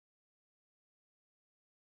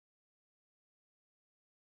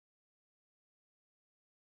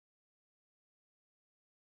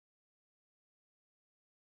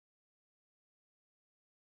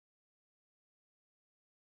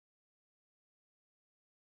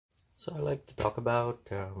So I like to talk about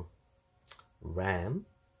RAM.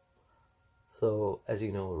 So as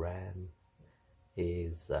you know, RAM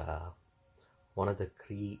is one of the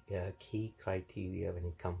key criteria when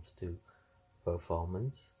it comes to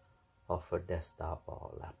performance of a desktop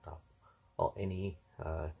or laptop or any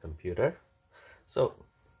computer. So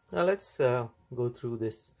now let's go through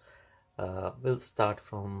this. We'll start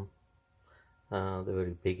from the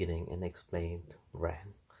very beginning and explain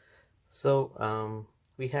RAM. So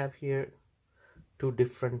we have here two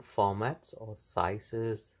different formats or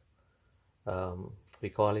sizes. We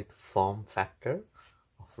call it form factor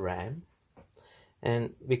of RAM,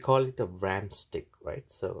 and we call it a RAM stick, right?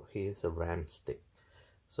 So here's a RAM stick.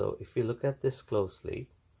 So if you look at this closely,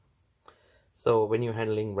 so when you're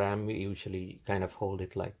handling RAM, we usually kind of hold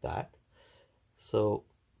it like that. So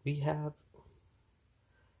we have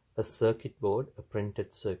a circuit board, a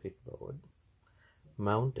printed circuit board,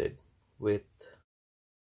 mounted with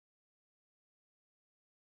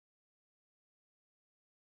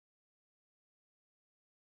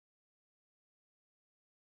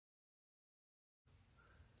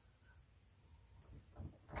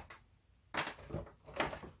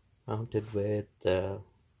mounted with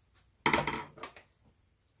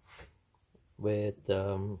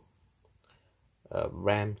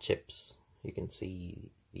RAM chips. You can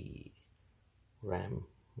see the RAM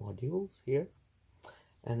modules here,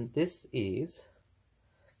 and this is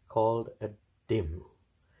called a DIMM,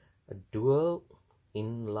 a dual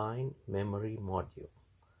inline memory module.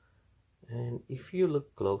 And if you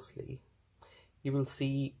look closely, you will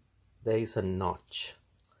see there is a notch.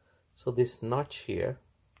 So this notch here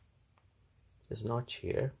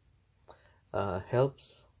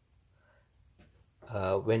helps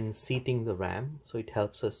when seating the RAM. So it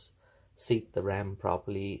helps us seat the RAM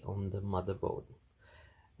properly on the motherboard.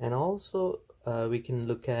 And also we can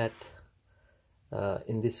look at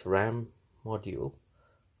in this RAM module,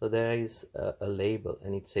 so there is a label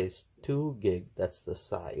and it says 2 gig, that's the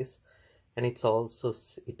size, and it also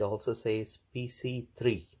says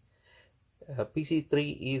PC3.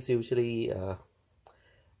 PC3 is usually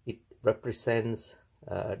it represents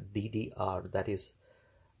DDR, that is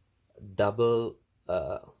dual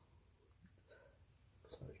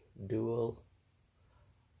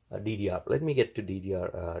DDR. Let me get to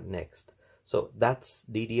DDR next. So that's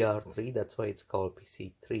DDR3, that's why it's called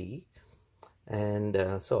PC3.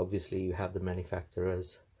 And so obviously you have the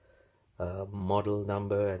manufacturer's model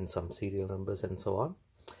number and some serial numbers and so on.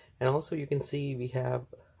 And also you can see we have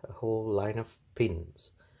a whole line of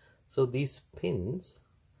pins. So these pins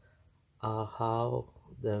are how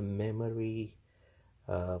the memory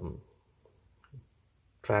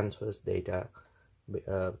transfers data with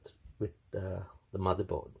the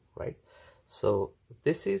motherboard, right? So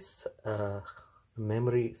this is a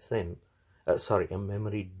memory SIM, a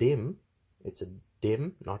memory DIMM. It's a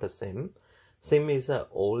DIMM, not a SIM. SIM is an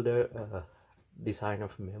older design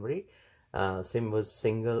of memory. SIM was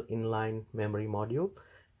single inline memory module,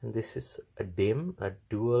 and this is a DIMM, a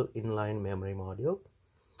dual inline memory module.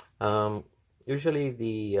 Usually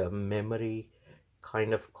the memory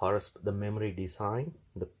kind of the memory design,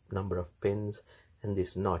 the number of pins, and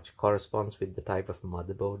this notch corresponds with the type of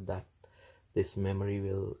motherboard that this memory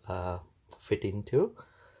will fit into.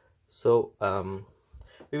 So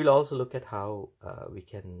we will also look at how we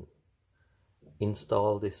can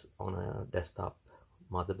install this on a desktop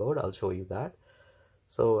motherboard. I'll show you that.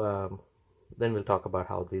 So then we'll talk about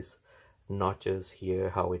how these notches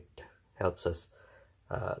here, how it helps us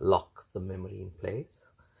lock the memory in place.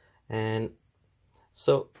 And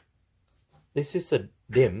so this is a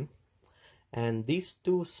DIMM, and these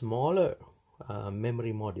two smaller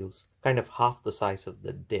memory modules, kind of half the size of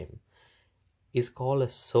the DIMM, is called a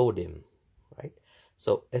SODIMM, right?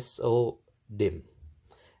 So SODIMM,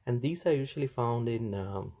 and these are usually found in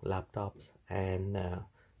laptops and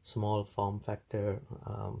small form factor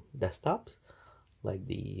desktops like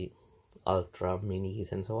the Ultra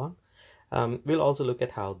Minis and so on. We'll also look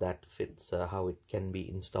at how that fits, how it can be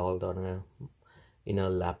installed on in a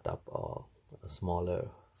laptop or a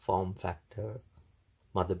smaller form factor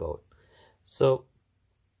motherboard. So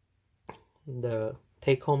the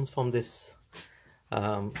take homes from this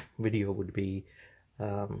video would be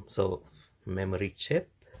so memory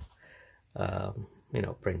chip,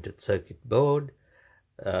 printed circuit board,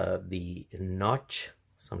 the notch.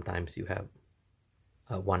 Sometimes you have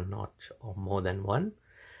one notch or more than one.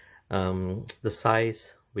 The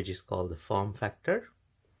size, which is called the form factor,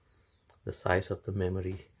 the size of the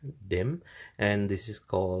memory DIMM, and this is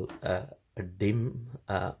called a DIMM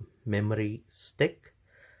memory stick.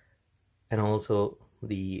 And also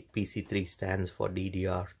the PC3 stands for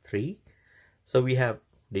DDR3. So we have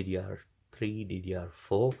DDR3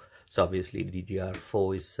 DDR4. So obviously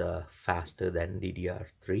DDR4 is faster than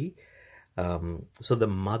DDR3. So the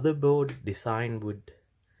motherboard design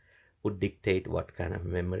would dictate what kind of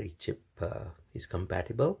memory chip is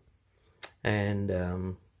compatible.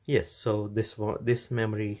 And yes, so this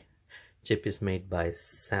memory chip is made by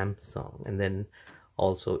Samsung, and then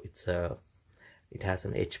also it has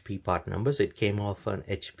an HP part number, so it came off an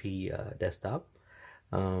HP desktop.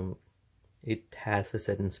 It has a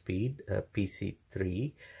certain speed,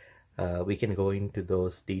 PC3. We can go into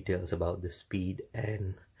those details about the speed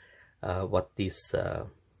and what this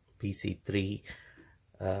PC3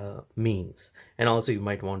 means. And also you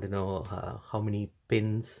might want to know how many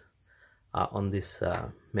pins are on this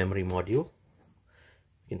memory module.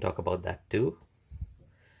 We can talk about that too.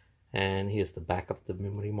 And here's the back of the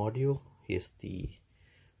memory module. Here's the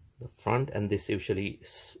front, and this usually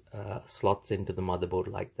slots into the motherboard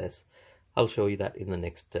like this. I'll show you that in the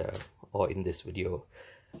next or in this video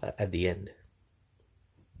at the end.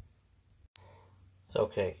 So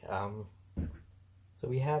okay, so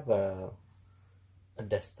we have a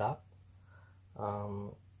desktop,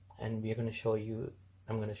 and we're going to show you,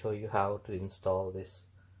 I'm going to show you how to install this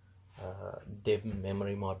DIMM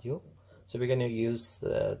memory module. So we're going to use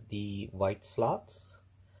the white slots,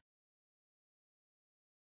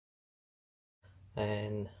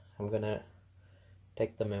 and I'm going to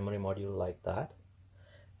take the memory module like that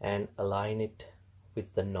and align it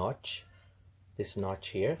with the notch, this notch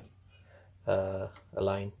here,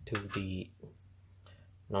 align to the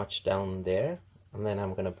notch down there, and then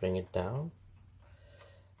I'm going to bring it down,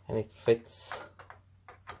 and it fits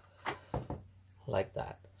like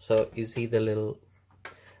that. So you see the little,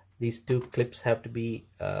 these two clips have to be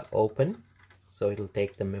open, so it'll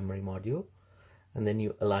take the memory module, and then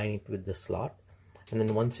you align it with the slot, and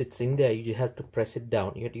then once it's in there you have to press it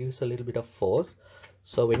down. You have to use a little bit of force.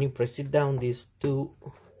 So when you press it down, these two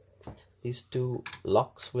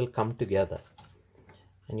locks will come together,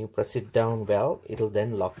 and you press it down well, it'll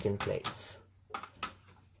then lock in place.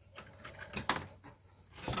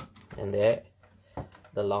 And there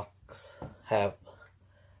the locks have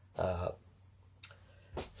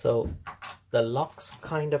so the locks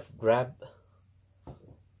kind of grab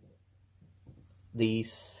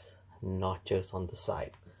these notches on the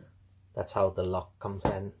side. That's how the lock comes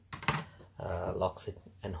and locks it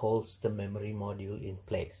and holds the memory module in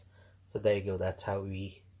place. So there you go, that's how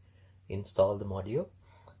we install the module.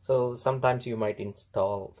 So sometimes you might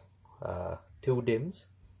install 2 DIMMs,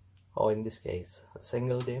 or in this case a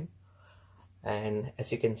single DIMM, and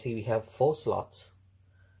as you can see we have 4 slots,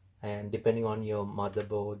 and depending on your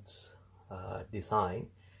motherboard's design,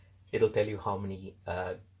 it'll tell you how many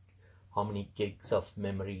gigs of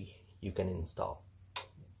memory you can install.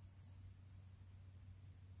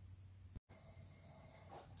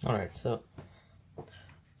 Alright, so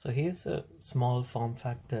here's a small form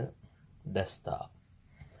factor desktop,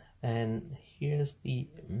 and here's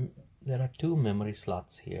there are 2 memory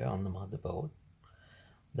slots here on the motherboard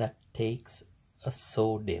that takes a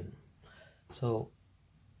SODIMM. So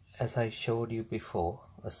as I showed you before,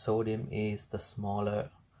 a SODIMM is the smaller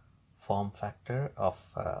form factor of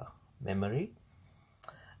memory,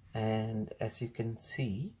 and as you can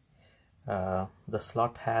see the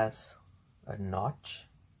slot has a notch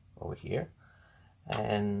over here,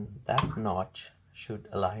 and that notch should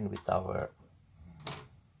align with our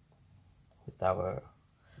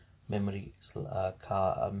memory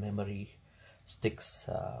sticks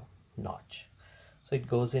notch. So it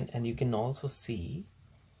goes in, and you can also see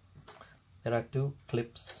there are 2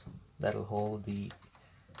 clips that will hold the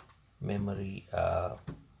memory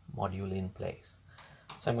module in place.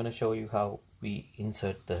 So I'm going to show you how we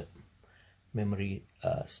insert the memory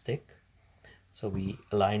stick. So we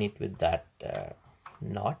align it with that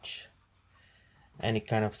notch, and it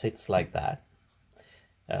kind of sits like that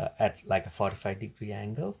at like a 45-degree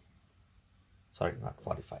angle. Sorry, not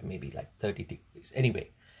 45, maybe like 30 degrees.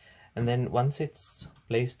 Anyway, and then once it's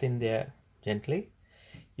placed in there gently,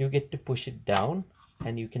 you get to push it down,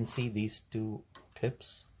 and you can see these 2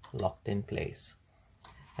 clips locked in place.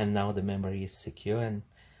 And now the memory is secure, and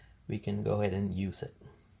we can go ahead and use it.